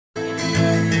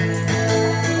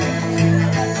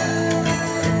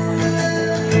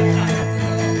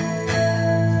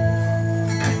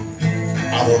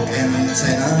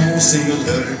tenor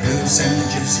silver blues and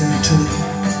gypsum too.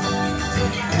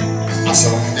 A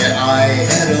song that I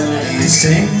had only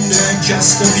sing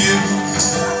just of you.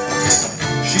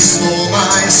 She stole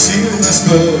my silver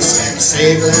spurs and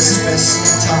sailor's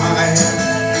best tie,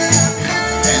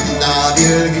 and I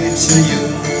will give to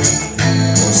you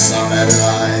for summer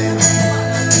light.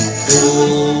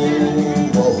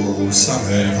 Oh,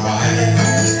 summer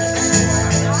light.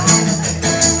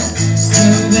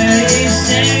 Strawberry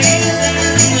cherries and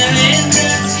the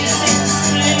raindrops kissing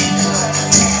spring.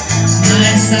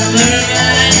 My summer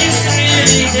light is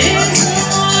really this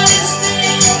modest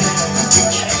thing.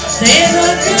 Take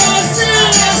off your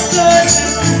silver spurs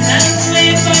and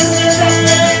play past the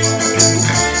time,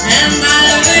 and I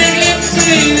will give to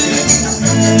you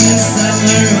the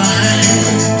summer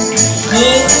light.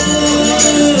 Oh,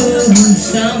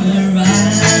 summer light.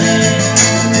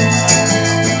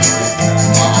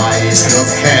 Of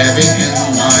heaven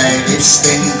and my lips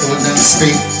then couldn't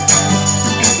speak.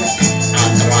 I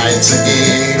tried to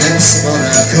gaze, but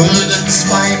I couldn't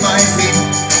find my feet.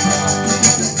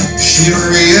 She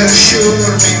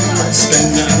reassured me once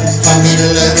in a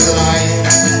familiar light,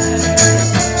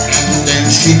 and then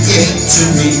she came to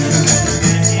me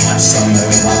on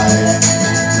summer light.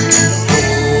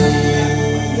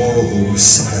 Oh,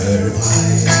 summer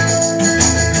light.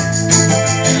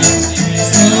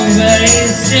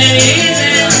 Strawberries, cherries,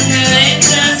 and the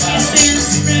raindrops kissing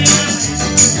spring.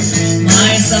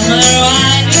 My summer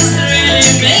wine is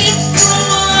really made for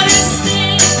modest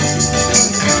things.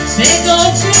 Take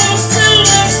off your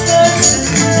silver spurs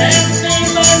and take me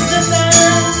past the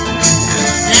time,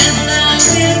 and I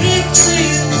will give to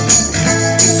you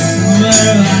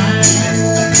summer wine.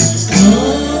 Oh,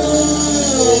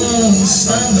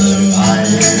 summer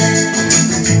wine.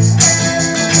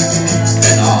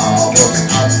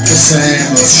 The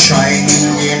sun was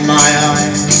shining in my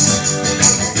eyes.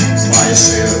 My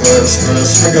silver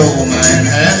spurs were gold and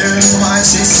had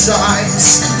twice its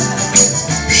size.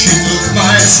 She took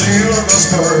my silver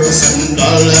spurs and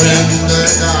dollar and a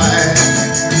dime,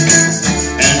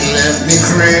 and let me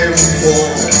crave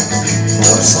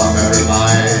for summer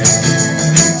light.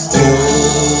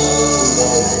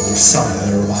 Oh,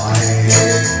 summer light.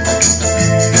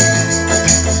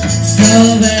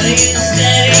 Strawberries,